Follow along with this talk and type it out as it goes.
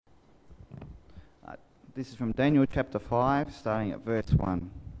This is from Daniel chapter 5, starting at verse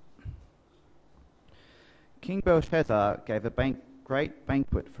 1. King Belshazzar gave a great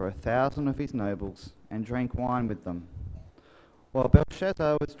banquet for 1,000 of his nobles and drank wine with them. While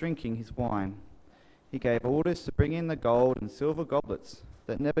Belshazzar was drinking his wine, he gave orders to bring in the gold and silver goblets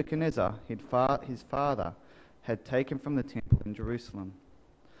that Nebuchadnezzar, his father, had taken from the temple in Jerusalem,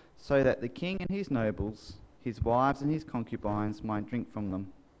 so that the king and his nobles, his wives and his concubines might drink from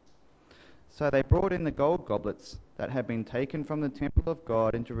them. So they brought in the gold goblets that had been taken from the temple of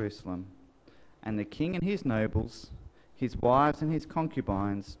God in Jerusalem, and the king and his nobles, his wives and his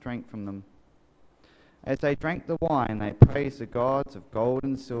concubines drank from them. As they drank the wine, they praised the gods of gold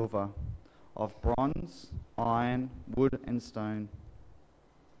and silver, of bronze, iron, wood, and stone.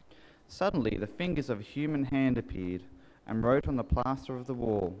 Suddenly the fingers of a human hand appeared and wrote on the plaster of the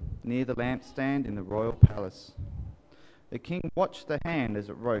wall near the lampstand in the royal palace. The king watched the hand as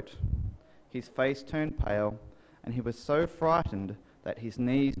it wrote. His face turned pale, and he was so frightened that his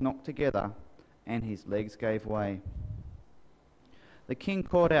knees knocked together and his legs gave way. The king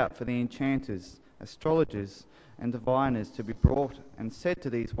called out for the enchanters, astrologers, and diviners to be brought, and said to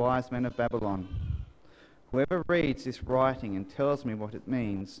these wise men of Babylon, "Whoever reads this writing and tells me what it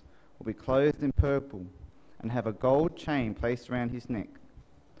means will be clothed in purple and have a gold chain placed around his neck,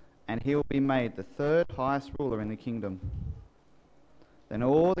 and he will be made the third highest ruler in the kingdom." Then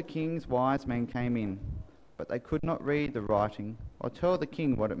all the king's wise men came in, but they could not read the writing or tell the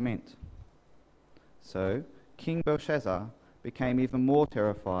king what it meant. So King Belshazzar became even more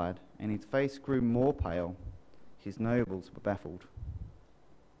terrified, and his face grew more pale. His nobles were baffled.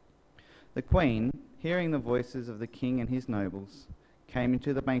 The queen, hearing the voices of the king and his nobles, came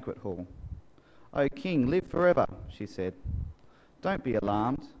into the banquet hall. "O king, live forever," she said. "Don't be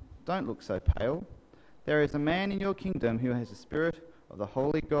alarmed. Don't look so pale. There is a man in your kingdom who has the spirit of the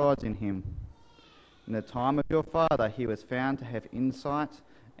holy gods in him. In the time of your father he was found to have insight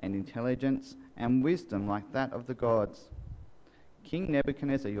and intelligence and wisdom like that of the gods. King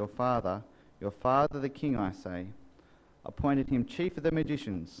Nebuchadnezzar, your father the king, I say, appointed him chief of the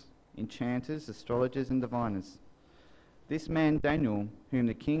magicians, enchanters, astrologers, and diviners. This man Daniel, whom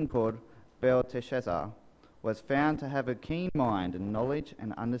the king called Belteshazzar, was found to have a keen mind and knowledge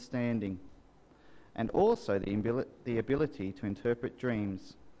and understanding, and also the ability to interpret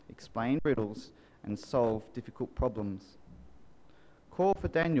dreams, explain riddles, and solve difficult problems. Call for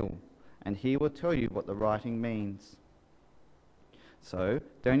Daniel, and he will tell you what the writing means." So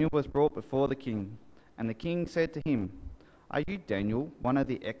Daniel was brought before the king, and the king said to him, "Are you Daniel, one of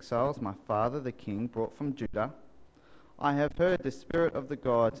the exiles my father the king brought from Judah? I have heard the spirit of the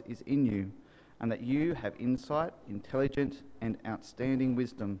gods is in you, and that you have insight, intelligence, and outstanding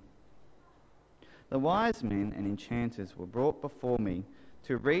wisdom. The wise men and enchanters were brought before me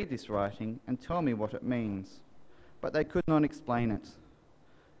to read this writing and tell me what it means, but they could not explain it.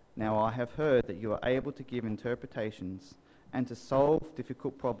 Now I have heard that you are able to give interpretations and to solve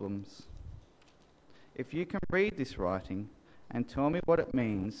difficult problems. If you can read this writing and tell me what it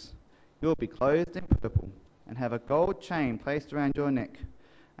means, you will be clothed in purple and have a gold chain placed around your neck,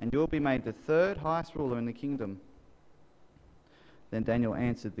 and you will be made the third highest ruler in the kingdom." Then Daniel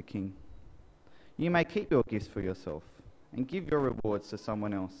answered the king, "You may keep your gifts for yourself and give your rewards to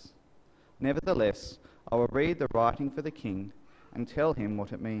someone else. Nevertheless, I will read the writing for the king and tell him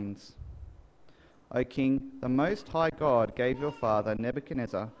what it means. O king, the Most High God gave your father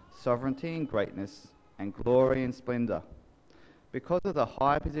Nebuchadnezzar sovereignty and greatness and glory and splendor. Because of the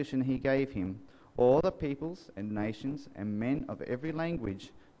high position he gave him, all the peoples and nations and men of every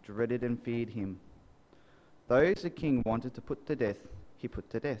language dreaded and feared him. Those the king wanted to put to death, he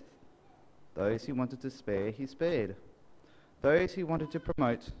put to death. Those he wanted to spare, he spared. Those he wanted to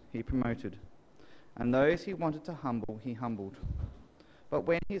promote, he promoted. And those he wanted to humble, he humbled. But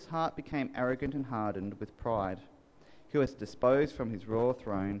when his heart became arrogant and hardened with pride, he was disposed from his royal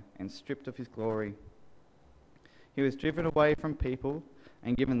throne and stripped of his glory. He was driven away from people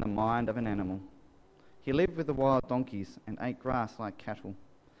and given the mind of an animal. He lived with the wild donkeys and ate grass like cattle,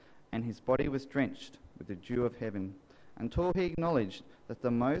 and his body was drenched with the dew of heaven, until he acknowledged that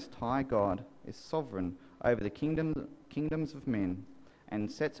the Most High God is sovereign over the kingdoms of men,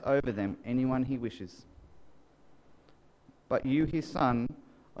 and sets over them anyone he wishes. But you, his son,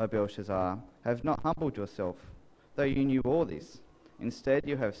 O Belshazzar, have not humbled yourself, though you knew all this. Instead,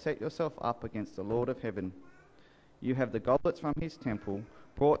 you have set yourself up against the Lord of heaven. You have the goblets from his temple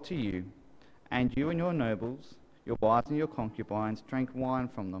brought to you, and you and your nobles, your wives and your concubines drank wine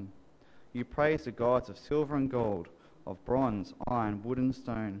from them. You praise the gods of silver and gold, of bronze, iron, wood and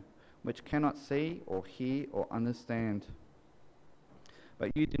stone, which cannot see or hear or understand.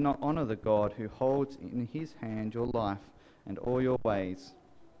 But you did not honor the God who holds in his hand your life and all your ways.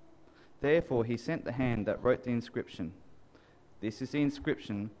 Therefore he sent the hand that wrote the inscription. This is the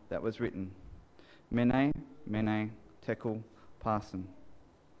inscription that was written: Mene, Mene, Tekel, Parsin.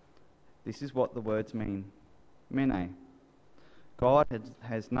 This is what the words mean. Mene. God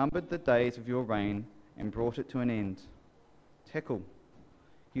has numbered the days of your reign and brought it to an end. Tekel.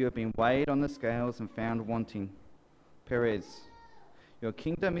 You have been weighed on the scales and found wanting. Perez. Your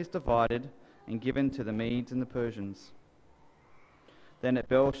kingdom is divided and given to the Medes and the Persians. Then at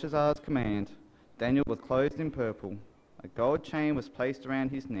Belshazzar's command, Daniel was clothed in purple. A gold chain was placed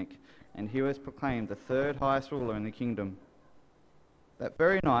around his neck, and he was proclaimed the third highest ruler in the kingdom. That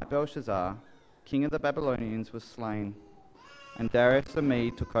very night Belshazzar, king of the Babylonians, was slain, and Darius the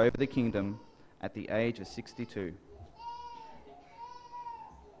Mede took over the kingdom at the age of 62.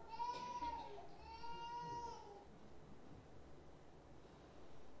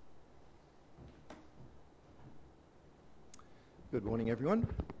 Good morning, everyone.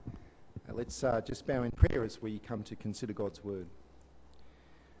 Let's just bow in prayer as we come to consider God's Word.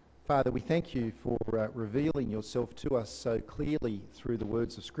 Father, we thank you for revealing yourself to us so clearly through the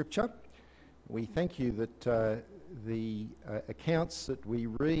words of Scripture. We thank you that the accounts that we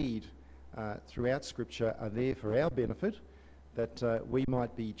read throughout Scripture are there for our benefit, that we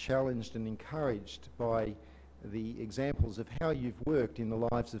might be challenged and encouraged by the examples of how you've worked in the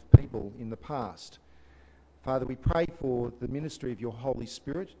lives of people in the past. Father, we pray for the ministry of your Holy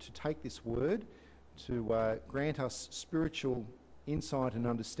Spirit to take this word, to grant us spiritual insight and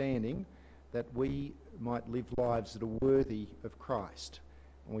understanding, that we might live lives that are worthy of Christ.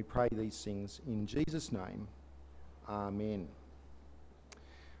 And we pray these things in Jesus' name. Amen.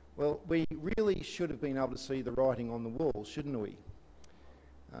 Well, we really should have been able to see the writing on the wall, shouldn't we?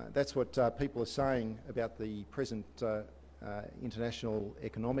 That's what people are saying about the present international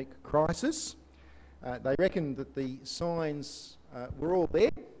economic crisis. They reckon that the signs were all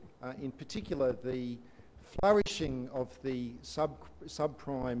there, in particular the flourishing of the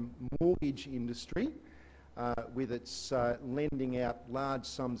subprime mortgage industry, with its lending out large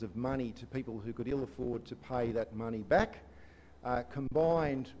sums of money to people who could ill afford to pay that money back,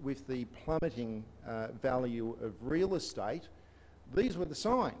 combined with the plummeting value of real estate. These were the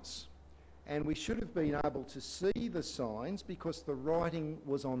signs. And we should have been able to see the signs because the writing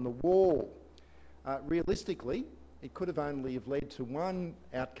was on the wall. Realistically, it could have only have led to one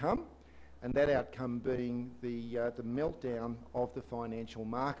outcome, and that outcome being the meltdown of the financial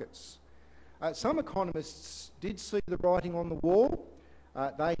markets. Some economists did see the writing on the wall.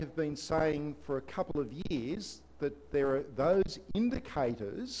 They have been saying for a couple of years that those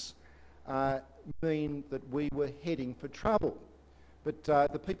indicators mean that we were heading for trouble. But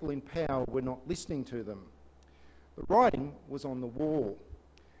the people in power were not listening to them. The writing was on the wall.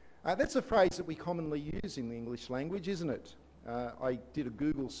 That's a phrase that we commonly use in the English language, isn't it? I did a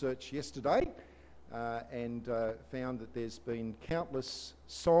Google search yesterday and found that there's been countless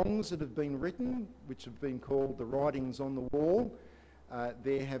songs that have been written which have been called The Writings on the Wall.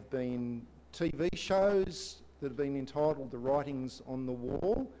 There have been TV shows that have been entitled The Writings on the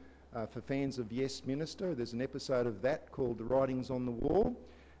Wall. For fans of Yes Minister, there's an episode of that called The Writings on the Wall.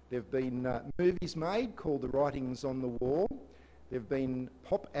 There have been movies made called The Writings on the Wall. There have been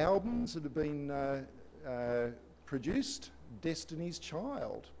pop albums that have been produced. Destiny's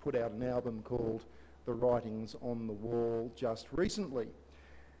Child put out an album called The Writings on the Wall just recently.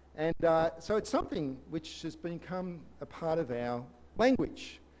 And so it's something which has become a part of our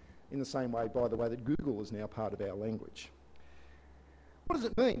language, in the same way, by the way, that Google is now part of our language. What does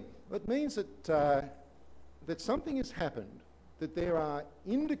it mean? It means that that something has happened, that there are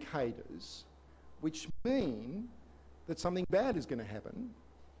indicators which mean that something bad is going to happen,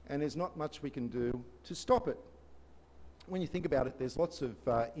 and there's not much we can do to stop it. When you think about it, there's lots of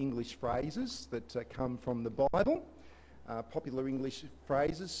English phrases that come from the Bible. Popular English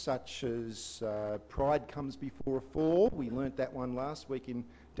phrases such as pride comes before a fall. We learnt that one last week in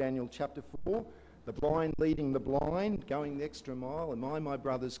Daniel chapter 4. The blind leading the blind, going the extra mile, am I my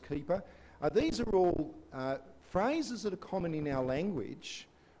brother's keeper? These are all phrases that are common in our language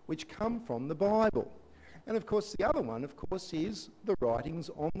which come from the Bible. And of course the other one, of course, is the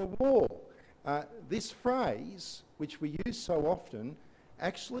writings on the wall. This phrase, which we use so often,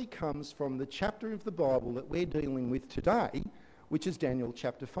 actually comes from the chapter of the Bible that we're dealing with today, which is Daniel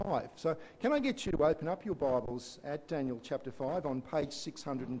chapter 5. So can I get you to open up your Bibles at Daniel chapter 5 on page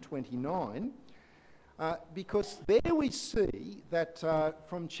 629? Because there we see that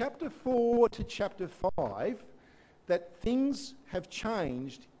from chapter 4 to chapter 5, that things have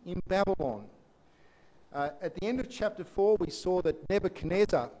changed in Babylon. At the end of chapter 4, we saw that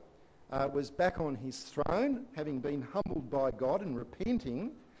Nebuchadnezzar was back on his throne, having been humbled by God and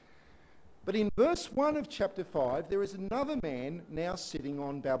repenting. But in verse 1 of chapter 5, there is another man now sitting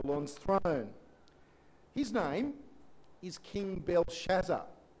on Babylon's throne. His name is King Belshazzar,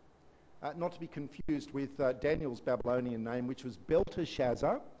 not to be confused with Daniel's Babylonian name, which was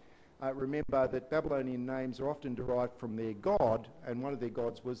Belteshazzar. Remember that Babylonian names are often derived from their god, and one of their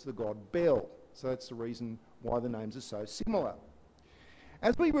gods was the god Bel. So that's the reason why the names are so similar.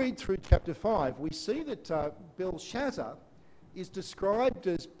 As we read through chapter 5, we see that Belshazzar is described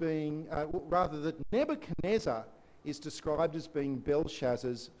as being, rather that Nebuchadnezzar is described as being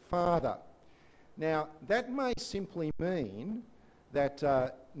Belshazzar's father. Now, that may simply mean that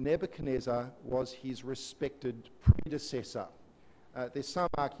Nebuchadnezzar was his respected predecessor. There's some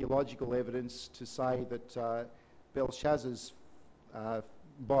archaeological evidence to say that Belshazzar's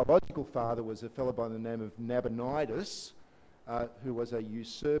biological father was a fellow by the name of Nabonidus, who was a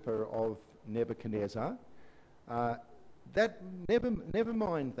usurper of Nebuchadnezzar. Never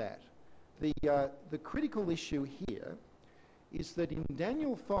mind that. The critical issue here is that in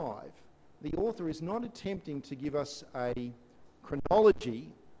Daniel 5, the author is not attempting to give us a chronology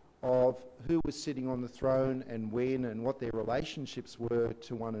of who was sitting on the throne and when and what their relationships were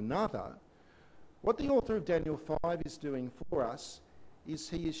to one another. What the author of Daniel 5 is doing for us is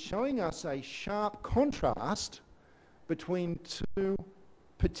he is showing us a sharp contrast between two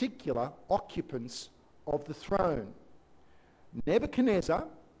particular occupants of the throne. Nebuchadnezzar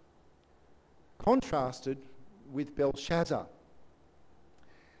contrasted with Belshazzar.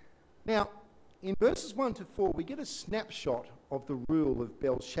 Now, in verses 1 to 4, we get a snapshot of the rule of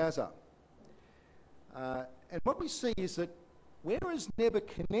Belshazzar. And what we see is that whereas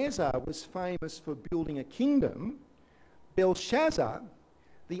Nebuchadnezzar was famous for building a kingdom, Belshazzar,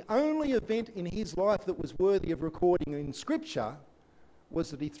 the only event in his life that was worthy of recording in Scripture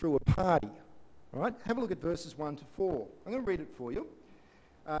was that he threw a party. All right, have a look at verses 1 to 4. I'm going to read it for you.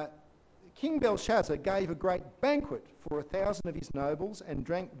 King Belshazzar gave a great banquet for 1,000 of his nobles and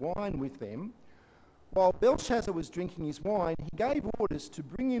drank wine with them. While Belshazzar was drinking his wine, he gave orders to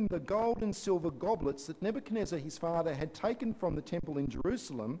bring in the gold and silver goblets that Nebuchadnezzar his father had taken from the temple in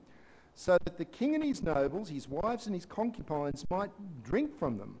Jerusalem, so that the king and his nobles, his wives and his concubines might drink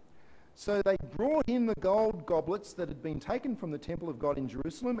from them. So they brought in the gold goblets that had been taken from the temple of God in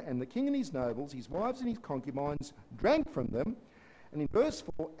Jerusalem, and the king and his nobles, his wives and his concubines, drank from them. And in verse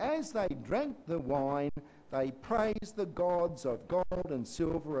 4, as they drank the wine, they praised the gods of gold and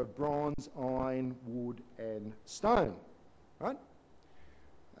silver, of bronze, iron, wood, and stone. Right?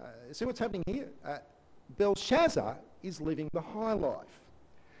 See what's happening here? Belshazzar is living the high life.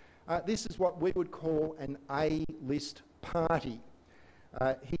 This is what we would call an A-list party.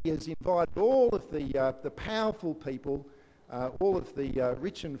 He has invited all of the powerful people, all of the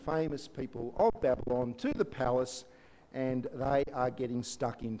rich and famous people of Babylon to the palace, and they are getting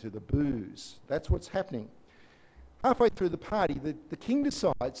stuck into the booze. That's what's happening. Halfway through the party, the king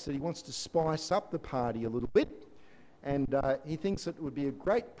decides that he wants to spice up the party a little bit, and he thinks it would be a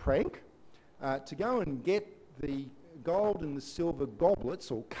great prank to go and get the gold and the silver goblets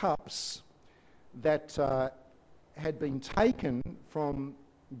or cups that had been taken from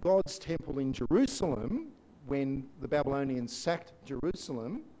God's temple in Jerusalem when the Babylonians sacked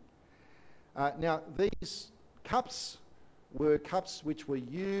Jerusalem. Now, these cups were cups which were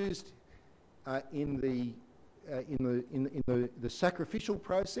used in the sacrificial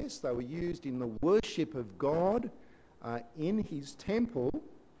process. They were used in the worship of God in his temple.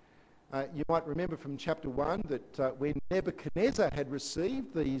 You might remember from chapter 1 that when Nebuchadnezzar had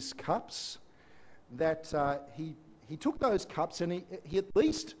received these cups, that he took those cups and he at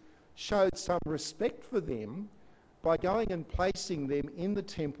least showed some respect for them by going and placing them in the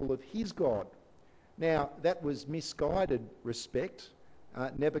temple of his God. Now, that was misguided respect.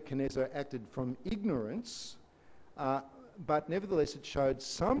 Nebuchadnezzar acted from ignorance, but nevertheless it showed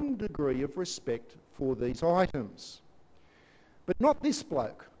some degree of respect for these items. But not this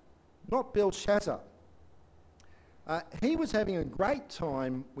bloke, not Belshazzar. He was having a great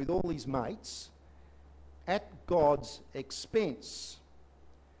time with all his mates at God's expense.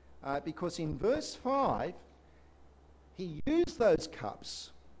 Because in verse 5, he used those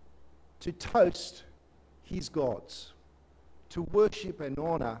cups to toast his gods, to worship and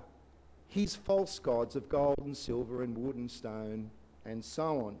honour his false gods of gold and silver and wood and stone and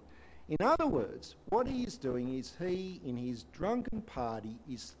so on. In other words, what he is doing is he, in his drunken party,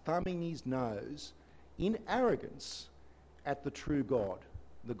 is thumbing his nose in arrogance at the true God,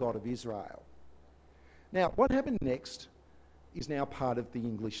 the God of Israel. Now, what happened next is now part of the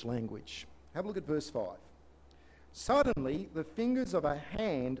English language. Have a look at verse 5. Suddenly the fingers of a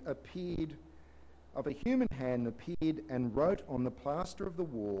human hand appeared and wrote on the plaster of the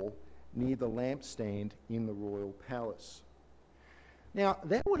wall near the lampstand in the royal palace. Now,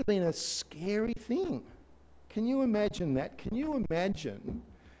 that would have been a scary thing. Can you imagine that? Can you imagine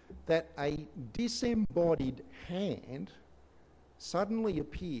that a disembodied hand suddenly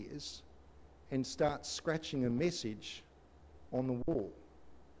appears and starts scratching a message on the wall?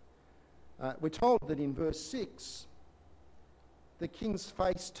 We're told that in verse 6, the king's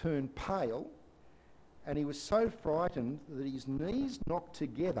face turned pale and he was so frightened that his knees knocked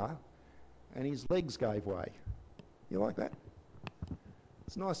together and his legs gave way. You like that?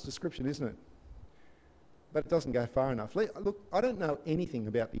 It's a nice description, isn't it? But it doesn't go far enough. Look, I don't know anything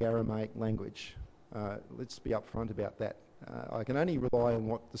about the Aramaic language. Let's be upfront about that. I can only rely on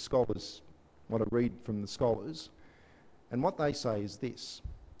what I read from the scholars, and what they say is this.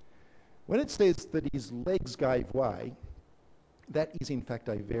 When it says that his legs gave way, that is in fact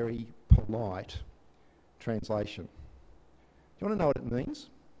a very polite translation. Do you want to know what it means?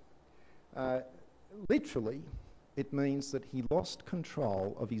 Literally, it means that he lost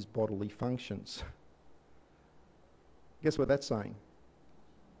control of his bodily functions. Guess what that's saying?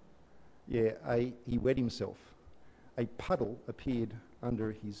 Yeah, he wet himself. A puddle appeared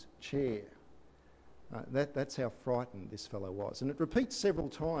under his chair. That's how frightened this fellow was. And it repeats several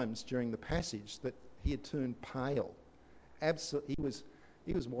times during the passage that he had turned pale. He was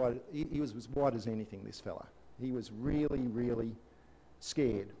white. He was as white as anything, this fella. He was really, really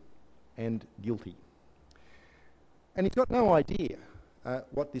scared and guilty. And he's got no idea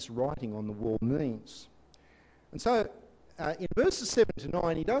what this writing on the wall means. And so in verses 7 to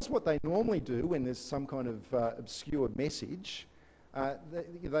 9, he does what they normally do when there's some kind of obscure message.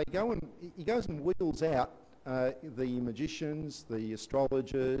 He goes and wheels out the magicians, the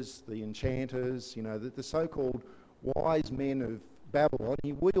astrologers, the enchanters, the so-called wise men of Babylon.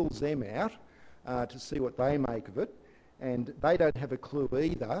 He wheels them out to see what they make of it. And they don't have a clue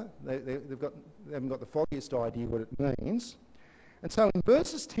either. They haven't got the foggiest idea what it means. And so in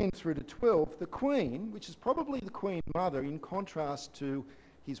verses 10 through to 12, the queen, which is probably the queen mother in contrast to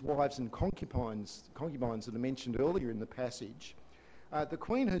his wives and concubines that are mentioned earlier in the passage, the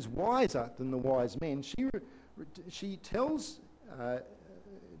queen who's wiser than the wise men, she tells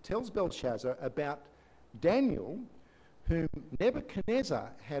Belshazzar about Daniel, whom Nebuchadnezzar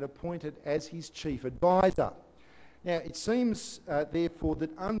had appointed as his chief advisor. Now, it seems, therefore,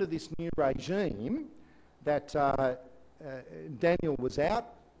 that under this new regime, that Daniel was out,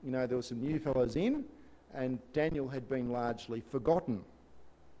 there were some new fellows in, and Daniel had been largely forgotten.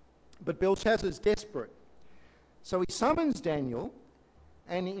 But Belshazzar's desperate. So he summons Daniel,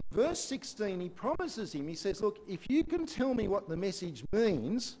 and in verse 16 he promises him, he says, look, if you can tell me what the message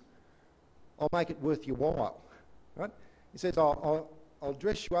means, I'll make it worth your while. Right? He says, I'll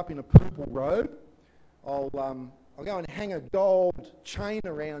dress you up in a purple robe, I'll go and hang a gold chain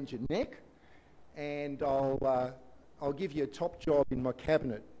around your neck, and I'll give you a top job in my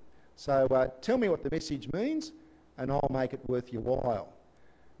cabinet. So tell me what the message means, and I'll make it worth your while.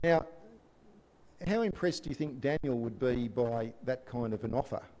 Now, how impressed do you think Daniel would be by that kind of an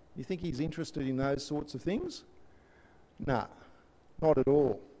offer? You think he's interested in those sorts of things? No, not at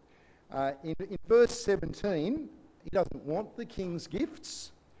all. In verse 17, he doesn't want the king's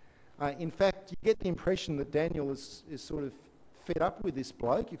gifts. In fact, you get the impression that Daniel is sort of fed up with this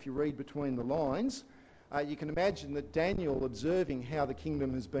bloke. If you read between the lines, you can imagine that Daniel, observing how the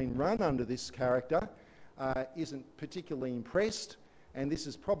kingdom has been run under this character, isn't particularly impressed. And this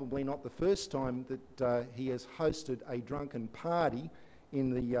is probably not the first time that he has hosted a drunken party in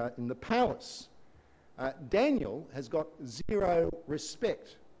the palace. Daniel has got zero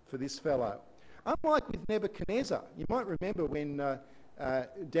respect for this fellow. Unlike with Nebuchadnezzar, you might remember when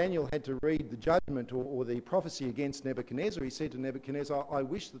Daniel had to read the judgment or the prophecy against Nebuchadnezzar, he said to Nebuchadnezzar, I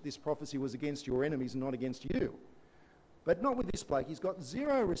wish that this prophecy was against your enemies and not against you. But not with this bloke. He's got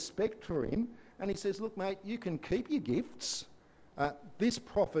zero respect for him, and he says, look, mate, you can keep your gifts. This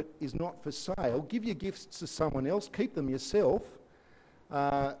prophet is not for sale. Give your gifts to someone else. Keep them yourself.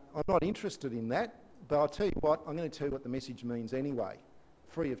 I'm not interested in that, but I'll tell you what, I'm going to tell you what the message means anyway,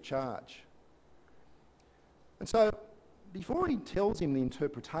 free of charge. And so, before he tells him the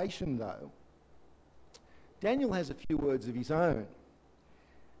interpretation, though, Daniel has a few words of his own.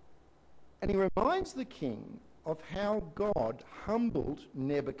 And he reminds the king of how God humbled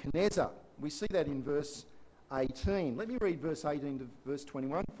Nebuchadnezzar. We see that in verse 18. Let me read verse 18 to verse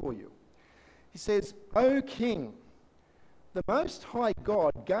 21 for you. He says, O king, the Most High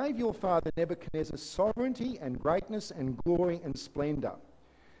God gave your father Nebuchadnezzar sovereignty and greatness and glory and splendour.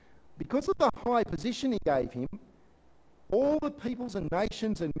 because of the high position he gave him, all the peoples and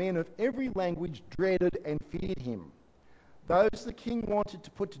nations and men of every language dreaded and feared him. Those the king wanted to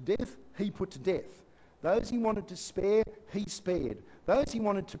put to death, he put to death. Those he wanted to spare, he spared. Those he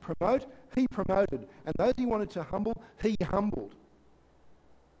wanted to promote, he promoted. And those he wanted to humble, he humbled.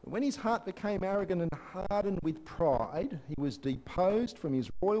 When his heart became arrogant and hardened with pride, he was deposed from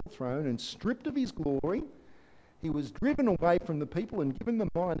his royal throne and stripped of his glory. He was driven away from the people and given the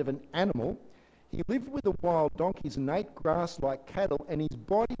mind of an animal. He lived with the wild donkeys and ate grass like cattle, and his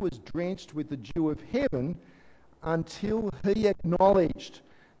body was drenched with the dew of heaven until he acknowledged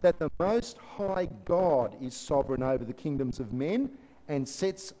that the Most High God is sovereign over the kingdoms of men and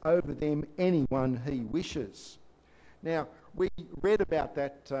sets over them anyone he wishes. Now, we read about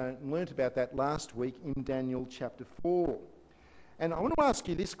that and learnt about that last week in Daniel chapter 4. And I want to ask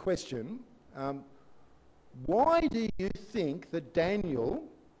you this question. Why do you think that Daniel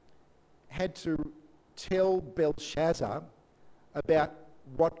had to tell Belshazzar about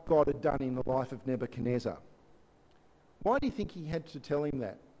what God had done in the life of Nebuchadnezzar? Why do you think he had to tell him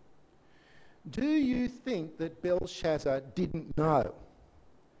that? Do you think that Belshazzar didn't know?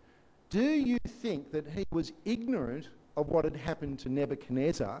 Do you think that he was ignorant of what had happened to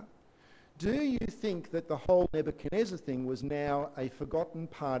Nebuchadnezzar? Do you think that the whole Nebuchadnezzar thing was now a forgotten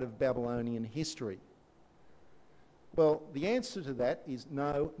part of Babylonian history? Well, the answer to that is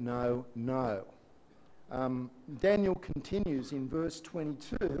no, no, no. Daniel continues in verse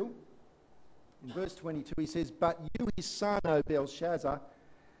 22. In verse 22 he says, "But you, his son, O Belshazzar,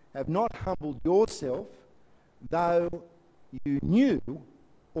 have not humbled yourself, though you knew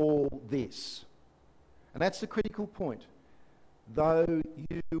all this." And that's the critical point. Though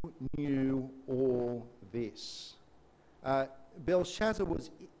you knew all this. Belshazzar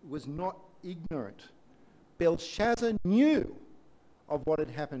was not ignorant. Belshazzar knew of what had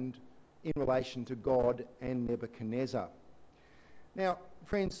happened in relation to God and Nebuchadnezzar. Now,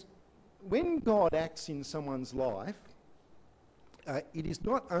 friends, when God acts in someone's life, it is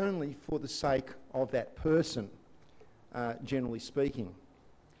not only for the sake of that person, generally speaking.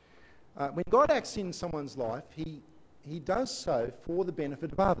 When God acts in someone's life, he does so for the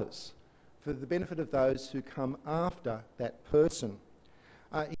benefit of others, for the benefit of those who come after that person.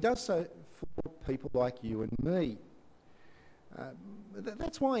 He does so for people like you and me.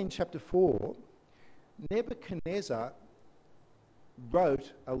 That's why in chapter 4, Nebuchadnezzar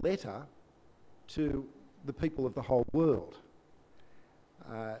wrote a letter to the people of the whole world.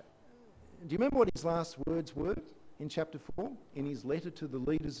 Do you remember what his last words were in chapter 4? In his letter to the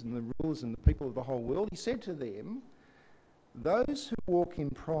leaders and the rulers and the people of the whole world, he said to them, "Those who walk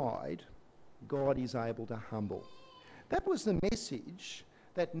in pride, God is able to humble." That was the message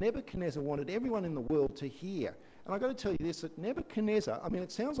that Nebuchadnezzar wanted everyone in the world to hear. And I've got to tell you this, that Nebuchadnezzar, I mean,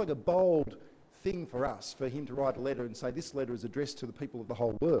 it sounds like a bold thing for us, for him to write a letter and say this letter is addressed to the people of the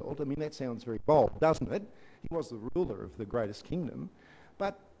whole world. I mean, that sounds very bold, doesn't it? He was the ruler of the greatest kingdom.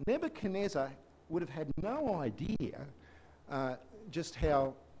 But Nebuchadnezzar would have had no idea just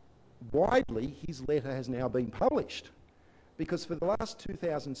how widely his letter has now been published. Because for the last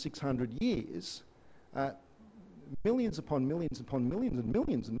 2,600 years, millions upon millions upon millions and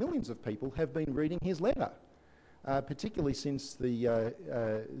millions and millions of people have been reading his letter, particularly since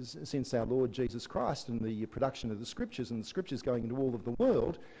our Lord Jesus Christ and the production of the Scriptures and the Scriptures going into all of the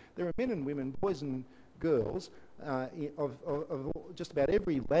world. There are men and women, boys and girls of just about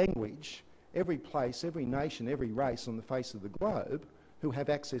every language, every place, every nation, every race on the face of the globe who have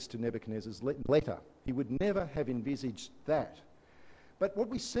access to Nebuchadnezzar's letter. He would never have envisaged that. But what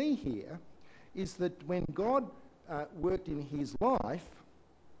we see here is that when God worked in his life,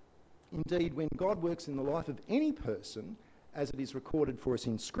 indeed when God works in the life of any person, as it is recorded for us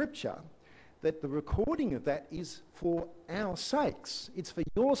in Scripture, that the recording of that is for our sakes. It's for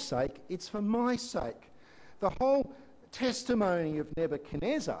your sake, it's for my sake. The whole testimony of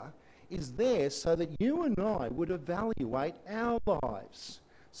Nebuchadnezzar is there so that you and I would evaluate our lives,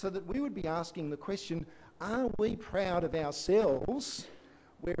 so that we would be asking the question, are we proud of ourselves,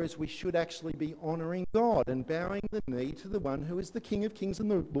 whereas we should actually be honouring God and bowing the knee to the one who is the King of Kings and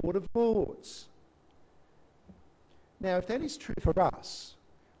the Lord of Lords? Now, if that is true for us,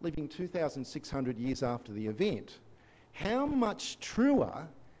 living 2,600 years after the event, how much truer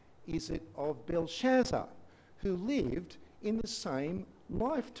is it of Belshazzar, who lived in the same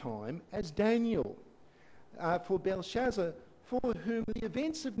lifetime as Daniel? For Belshazzar, for whom the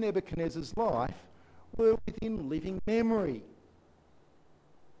events of Nebuchadnezzar's life were within living memory.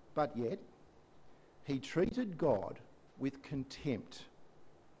 But yet, he treated God with contempt.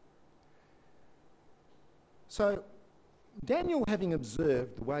 So, Daniel, having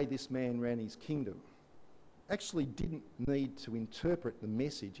observed the way this man ran his kingdom, actually didn't need to interpret the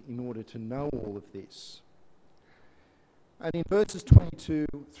message in order to know all of this. And in verses 22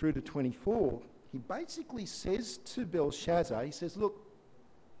 through to 24, he basically says to Belshazzar, he says, look,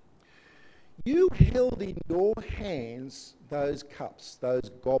 you held in your hands those cups, those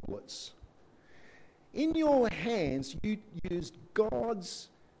goblets. In your hands, you used God's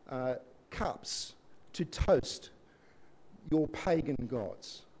cups to toast your pagan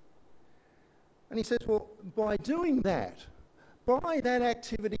gods. And he says, well, by doing that, by that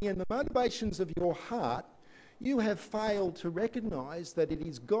activity and the motivations of your heart, you have failed to recognise that it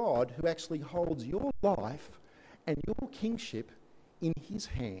is God who actually holds your life and your kingship in his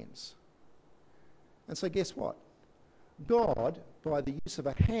hands. And so guess what? God, by the use of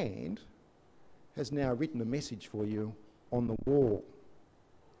a hand, has now written a message for you on the wall.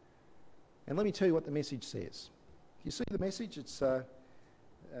 And let me tell you what the message says. You see the message? It's there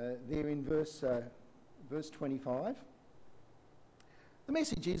in verse 25. The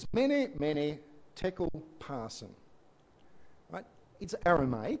message is Mene, Mene, Tekel, Parsin. Right? It's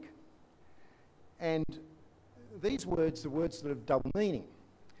Aramaic, and these words are words that have double meaning.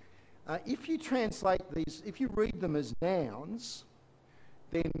 If you translate these, if you read them as nouns,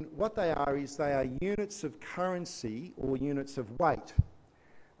 then what they are is they are units of currency or units of weight.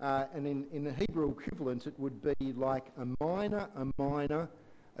 And in the Hebrew equivalent, it would be like a mina,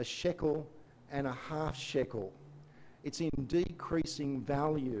 a shekel, and a half shekel. It's in decreasing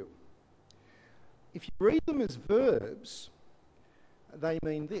value. If you read them as verbs, they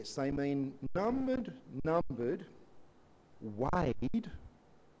mean this. They mean numbered, weighed,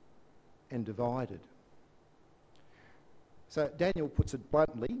 and divided. So Daniel puts it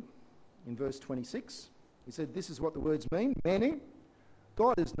bluntly in verse 26. He said, this is what the words mean. Mene,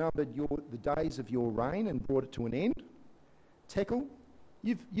 God has numbered the days of your reign and brought it to an end. Tekel,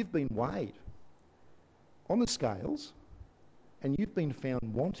 you've been weighed on the scales and you've been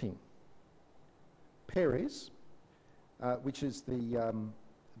found wanting. Peres, which is the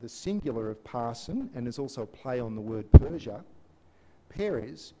singular of Parsin and is also a play on the word Persia.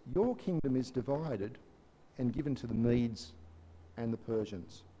 Peres, your kingdom is divided and given to the Medes and the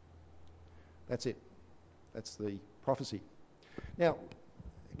Persians. That's it. That's the prophecy. Now,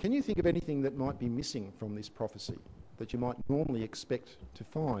 can you think of anything that might be missing from this prophecy that you might normally expect to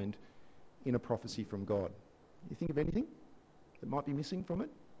find in a prophecy from God? You think of anything that might be missing from it?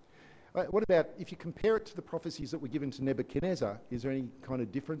 What about if you compare it to the prophecies that were given to Nebuchadnezzar? Is there any kind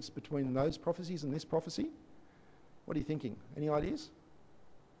of difference between those prophecies and this prophecy? What are you thinking? Any ideas?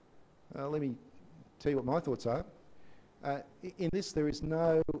 Let me tell you what my thoughts are. In this, there is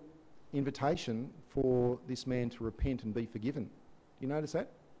no invitation for this man to repent and be forgiven. Do you notice that?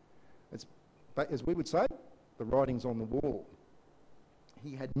 But as we would say, the writing's on the wall.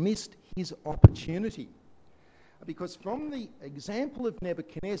 He had missed his opportunity. Because from the example of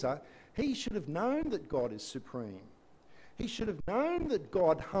Nebuchadnezzar, he should have known that God is supreme. He should have known that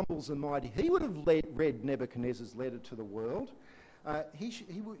God humbles the mighty. He would have read Nebuchadnezzar's letter to the world. He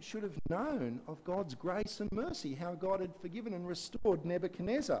should have known of God's grace and mercy, how God had forgiven and restored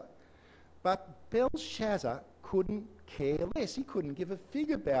Nebuchadnezzar. But Belshazzar couldn't care less. He couldn't give a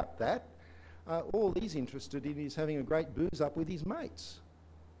fig about that. All he's interested in is having a great booze up with his mates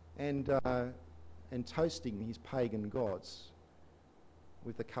and toasting his pagan gods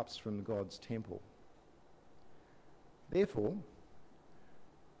with the cups from God's temple. Therefore,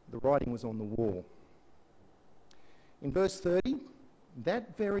 the writing was on the wall. In verse 30,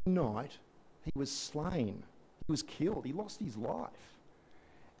 that very night he was slain. He was killed. He lost his life.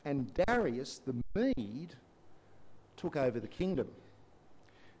 And Darius the Mede took over the kingdom.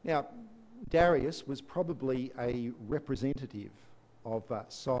 Now, Darius was probably a representative of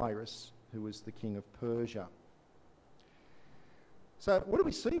Cyrus, who was the king of Persia. So what do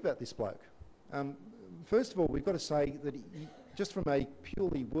we see about this bloke? First of all, we've got to say that just from a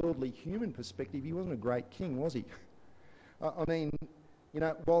purely worldly human perspective, he wasn't a great king, was he? I mean,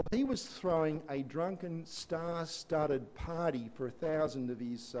 while he was throwing a drunken, star-studded party for 1,000 of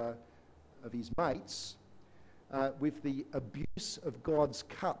his mates, with the abuse of God's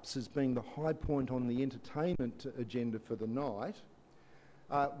cups as being the high point on the entertainment agenda for the night,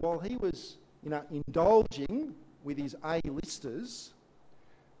 while he was, indulging with his A-listers,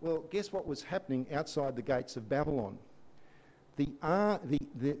 well, guess what was happening outside the gates of Babylon?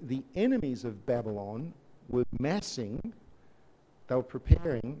 The enemies of Babylon were massing. They were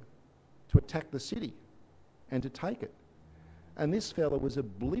preparing to attack the city and to take it. And this fellow was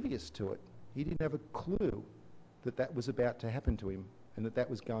oblivious to it. He didn't have a clue that that was about to happen to him and that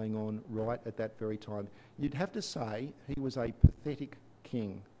was going on right at that very time. You'd have to say he was a pathetic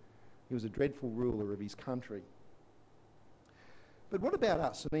king. He was a dreadful ruler of his country. But what about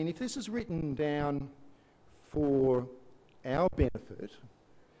us? I mean, if this is written down for our benefit,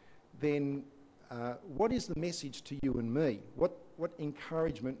 then what is the message to you and me? What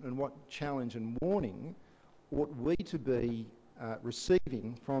encouragement and what challenge and warning ought we to be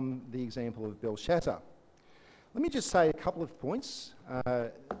receiving from the example of Belshazzar? Let me just say a couple of points.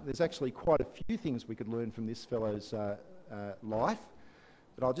 There's actually quite a few things we could learn from this fellow's life,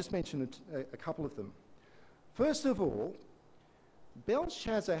 but I'll just mention a couple of them. First of all,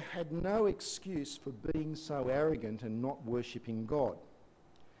 Belshazzar had no excuse for being so arrogant and not worshipping God,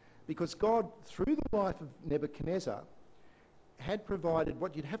 because God, through the life of Nebuchadnezzar, had provided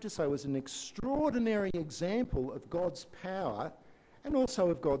what you'd have to say was an extraordinary example of God's power and also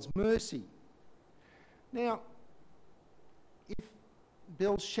of God's mercy. Now, if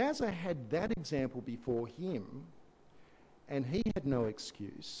Belshazzar had that example before him and he had no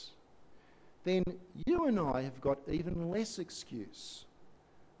excuse, then you and I have got even less excuse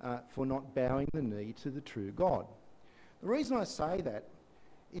for not bowing the knee to the true God. The reason I say that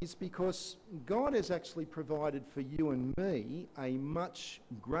is because God has actually provided for you and me a much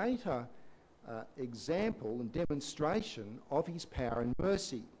greater example and demonstration of his power and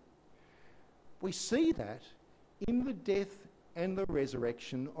mercy. We see that in the death and the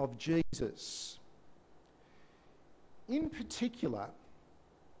resurrection of Jesus. In particular,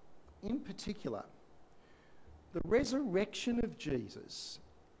 the resurrection of Jesus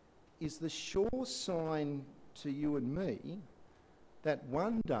is the sure sign to you and me that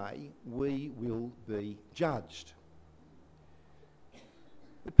one day we will be judged.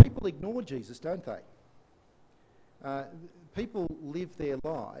 But people ignore Jesus, don't they? People live their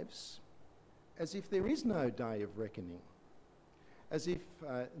lives as if there is no day of reckoning, as if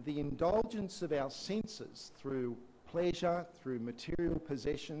the indulgence of our senses through pleasure, through material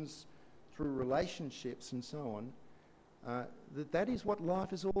possessions, through relationships and so on, that is what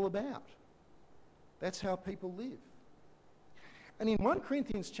life is all about. That's how people live. And in 1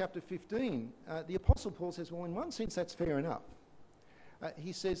 Corinthians chapter 15, the Apostle Paul says, well, in one sense that's fair enough.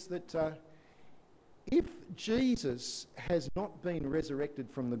 He says that if Jesus has not been resurrected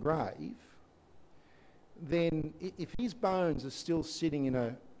from the grave, then if his bones are still sitting in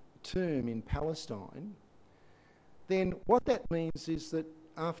a tomb in Palestine, then what that means is that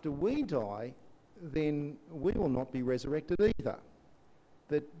after we die, then we will not be resurrected either.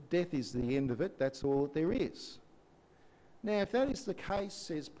 That death is the end of it, that's all that there is. Now, if that is the case,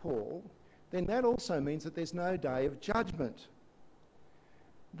 says Paul, then that also means that there's no day of judgment.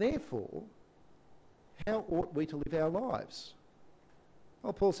 Therefore, how ought we to live our lives?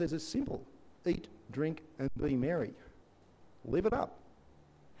 Well, Paul says it's simple. Eat, drink, and be merry. Live it up.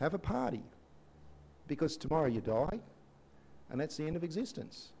 Have a party. Because tomorrow you die, and that's the end of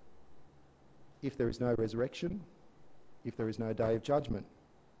existence. If there is no resurrection, if there is no day of judgment.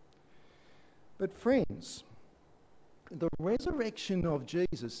 But friends, the resurrection of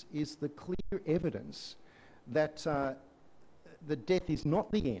Jesus is the clear evidence that death is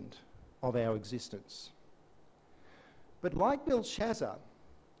not the end of our existence. But like Belshazzar,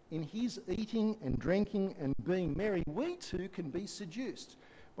 in his eating and drinking and being merry, we too can be seduced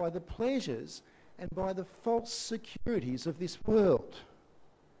by the pleasures and by the false securities of this world.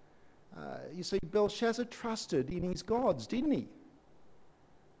 You see, Belshazzar trusted in his gods, didn't he?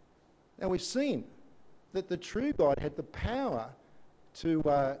 Now we've seen that the true God had the power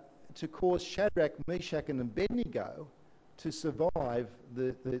to cause Shadrach, Meshach and Abednego to survive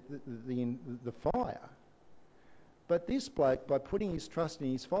the fire. But this bloke, by putting his trust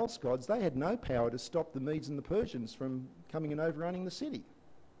in his false gods, they had no power to stop the Medes and the Persians from coming and overrunning the city.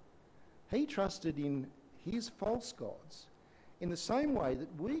 He trusted in his false gods in the same way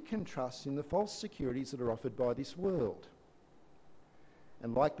that we can trust in the false securities that are offered by this world.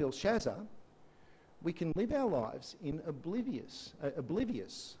 And like Belshazzar, we can live our lives in oblivious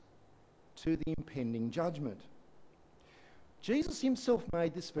to the impending judgment. Jesus himself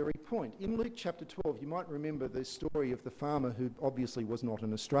made this very point. In Luke chapter 12, you might remember the story of the farmer who obviously was not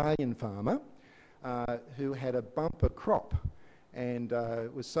an Australian farmer, who had a bumper crop and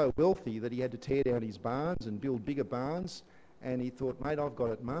was so wealthy that he had to tear down his barns and build bigger barns, and he thought, mate, I've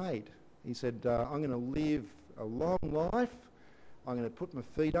got it made. He said, I'm going to live a long life. I'm going to put my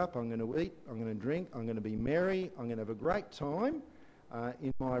feet up, I'm going to eat, I'm going to drink, I'm going to be merry, I'm going to have a great time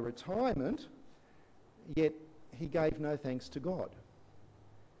in my retirement, yet he gave no thanks to God.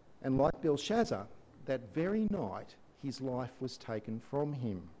 And like Belshazzar, that very night his life was taken from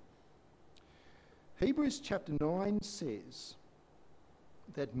him. Hebrews chapter 9 says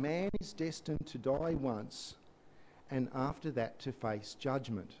that man is destined to die once and after that to face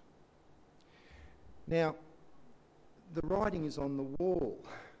judgment. Now, the writing is on the wall.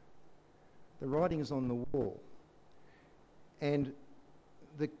 The writing is on the wall. And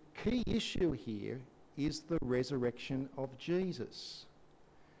the key issue here is the resurrection of Jesus.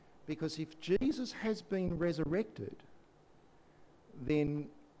 Because if Jesus has been resurrected, then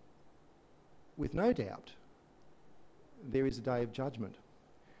with no doubt there is a day of judgment.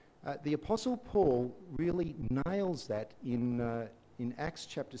 The Apostle Paul really nails that in Acts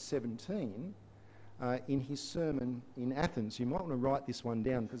chapter 17 in his sermon in Athens. You might want to write this one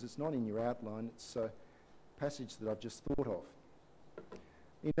down because it's not in your outline. It's a passage that I've just thought of.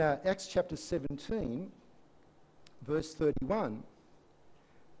 In Acts chapter 17, verse 30,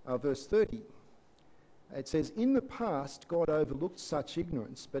 it says, "In the past God overlooked such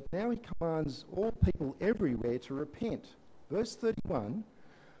ignorance, but now he commands all people everywhere to repent." Verse 31,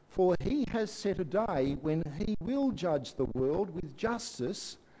 "For he has set a day when he will judge the world with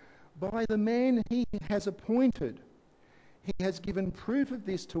justice by the man he has appointed. He has given proof of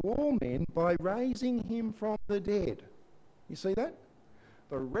this to all men by raising him from the dead." You see that?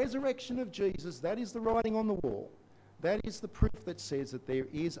 The resurrection of Jesus, that is the writing on the wall. That is the proof that says that there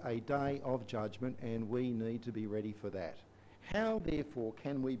is a day of judgment and we need to be ready for that. How, therefore,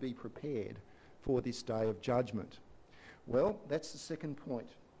 can we be prepared for this day of judgment? Well, that's the second point.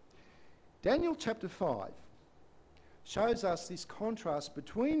 Daniel chapter 5 shows us this contrast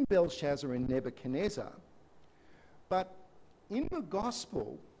between Belshazzar and Nebuchadnezzar. But in the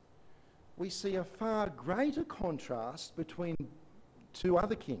gospel, we see a far greater contrast between two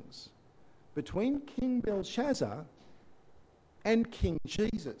other kings, between King Belshazzar and King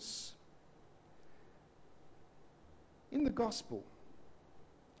Jesus. In the gospel,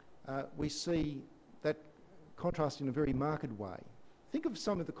 we see that contrast in a very marked way. Think of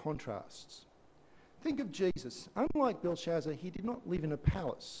some of the contrasts. Think of Jesus. Unlike Belshazzar, he did not live in a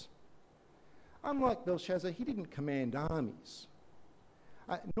palace. Unlike Belshazzar, he didn't command armies,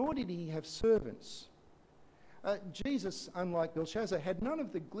 nor did he have servants. Jesus, unlike Belshazzar, had none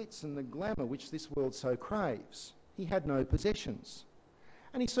of the glitz and the glamour which this world so craves. He had no possessions.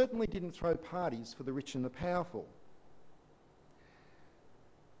 And he certainly didn't throw parties for the rich and the powerful.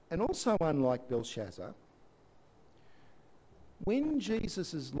 And also, unlike Belshazzar, when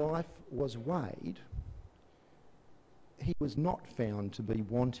Jesus' life was weighed, he was not found to be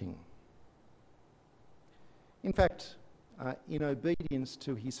wanting. In fact, in obedience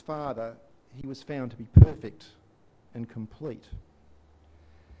to his Father, he was found to be perfect and complete.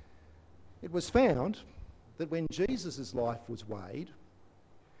 It was found that when Jesus' life was weighed,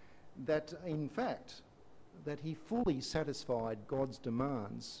 that in fact, that he fully satisfied God's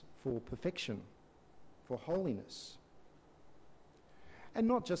demands for perfection, for holiness. And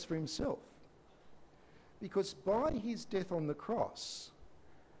not just for himself. Because by his death on the cross,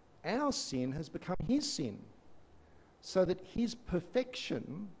 our sin has become his sin, so that his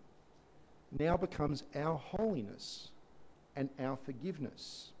perfection now becomes our holiness and our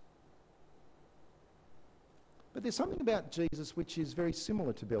forgiveness. But there's something about Jesus which is very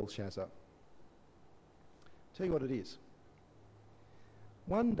similar to Belshazzar. Tell you what it is.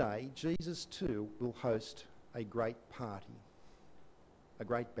 One day, Jesus too will host a great party, a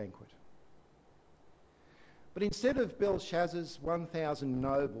great banquet. But instead of Belshazzar's 1,000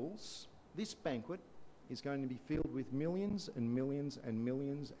 nobles, this banquet is going to be filled with millions and millions and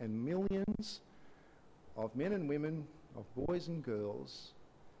millions and millions of men and women, of boys and girls,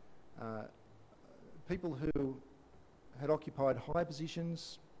 people who had occupied high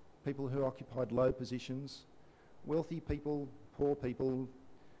positions, people who occupied low positions, wealthy people, poor people,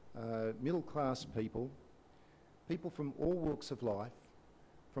 middle-class people, people from all walks of life,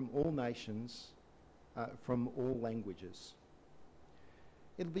 from all nations, from all languages.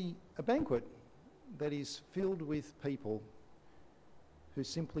 It'll be a banquet that is filled with people who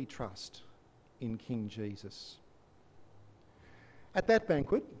simply trust in King Jesus. At that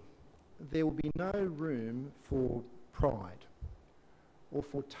banquet, there will be no room for pride or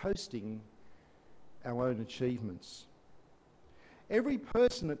for toasting our own achievements. Every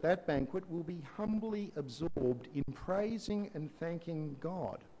person at that banquet will be humbly absorbed in praising and thanking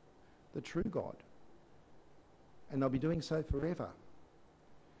God, the true God. And they'll be doing so forever.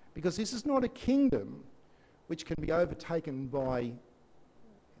 Because this is not a kingdom which can be overtaken by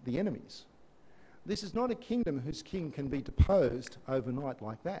the enemies. This is not a kingdom whose king can be deposed overnight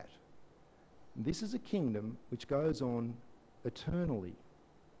like that. This is a kingdom which goes on eternally.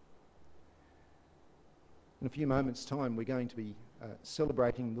 In a few moments' time, we're going to be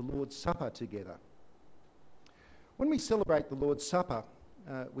celebrating the Lord's Supper together. When we celebrate the Lord's Supper,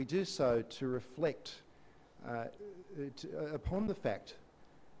 we do so to reflect upon the fact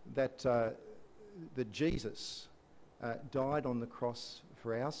that that Jesus died on the cross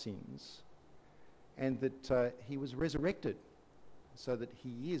for our sins, and that he was resurrected, so that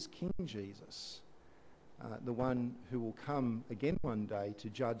he is King Jesus, the one who will come again one day to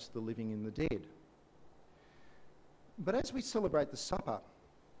judge the living and the dead. But as we celebrate the supper,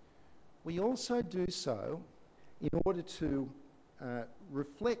 we also do so in order to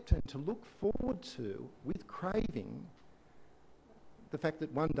reflect and to look forward to, with craving, the fact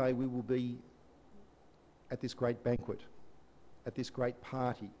that one day we will be at this great banquet, at this great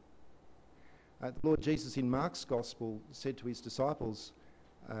party. The Lord Jesus in Mark's Gospel said to his disciples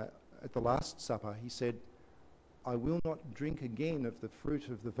at the Last Supper, he said, "I will not drink again of the fruit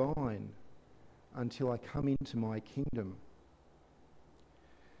of the vine until I come into my kingdom."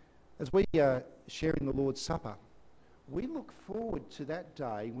 As we share in the Lord's Supper, we look forward to that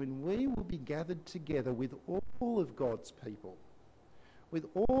day when we will be gathered together with all of God's people, with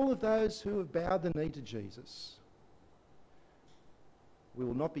all of those who have bowed the knee to Jesus. We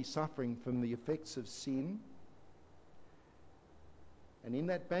will not be suffering from the effects of sin. And in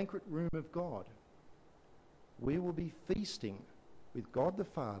that banquet room of God, we will be feasting with God the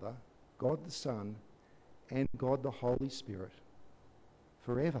Father, God the Son, and God the Holy Spirit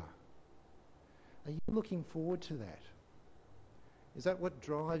forever. Are you looking forward to that? Is that what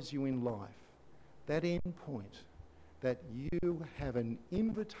drives you in life? That end point, that you have an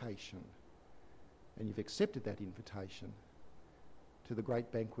invitation, and you've accepted that invitation to the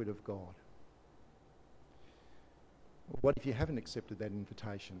great banquet of God. What if you haven't accepted that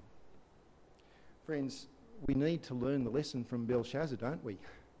invitation? Friends, we need to learn the lesson from Belshazzar, don't we?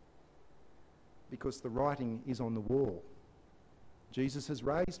 Because the writing is on the wall. Jesus has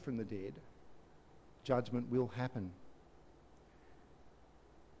raised from the dead. Judgment will happen.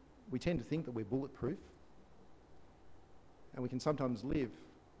 We tend to think that we're bulletproof, and we can sometimes live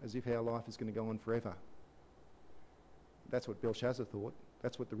as if our life is going to go on forever. That's what Belshazzar thought.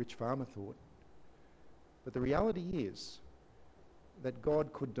 That's what the rich farmer thought. But the reality is that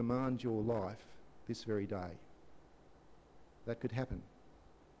God could demand your life this very day. That could happen.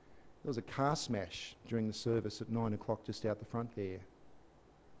 There was a car smash during the service at 9 o'clock just out the front there.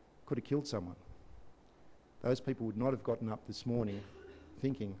 Could have killed someone. Those people would not have gotten up this morning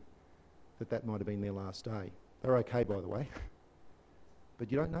thinking that that might have been their last day. They're okay, by the way.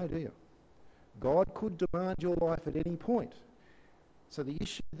 But you don't know, do you? God could demand your life at any point. So the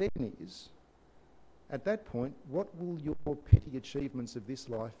issue then is, at that point, what will your petty achievements of this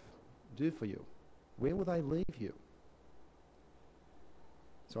life do for you? Where will they leave you?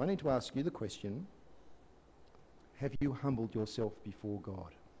 So I need to ask you the question, have you humbled yourself before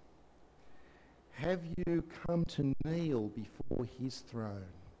God? Have you come to kneel before his throne?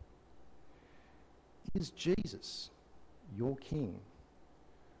 Is Jesus your King?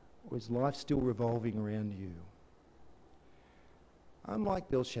 Or is life still revolving around you? Unlike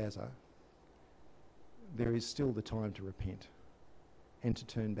Belshazzar, there is still the time to repent and to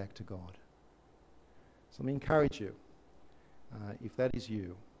turn back to God. So let me encourage you, if that is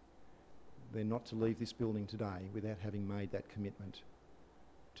you, then not to leave this building today without having made that commitment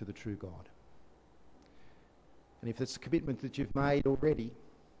to the true God. And if it's a commitment that you've made already,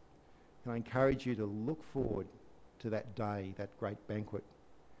 I encourage you to look forward to that day, that great banquet,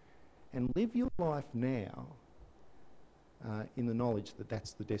 and live your life now in the knowledge that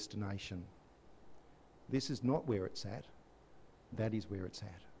that's the destination. This is not where it's at. That is where it's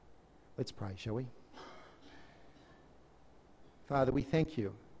at. Let's pray, shall we? Father, we thank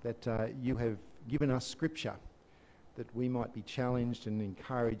you that you have given us Scripture that we might be challenged and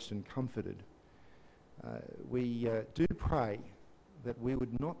encouraged and comforted. We do pray that we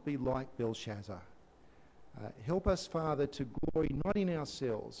would not be like Belshazzar. Help us, Father, to glory not in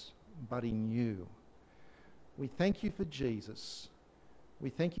ourselves, but in you. We thank you for Jesus. We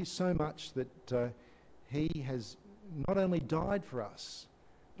thank you so much that he has not only died for us,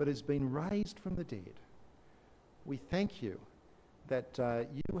 but has been raised from the dead. We thank you that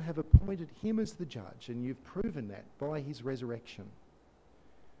you have appointed him as the judge, and you've proven that by his resurrection.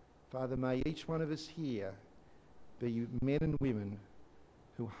 Father, may each one of us here be men and women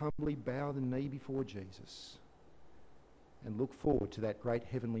who humbly bow the knee before Jesus and look forward to that great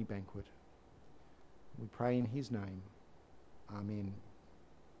heavenly banquet. We pray in his name. Amen.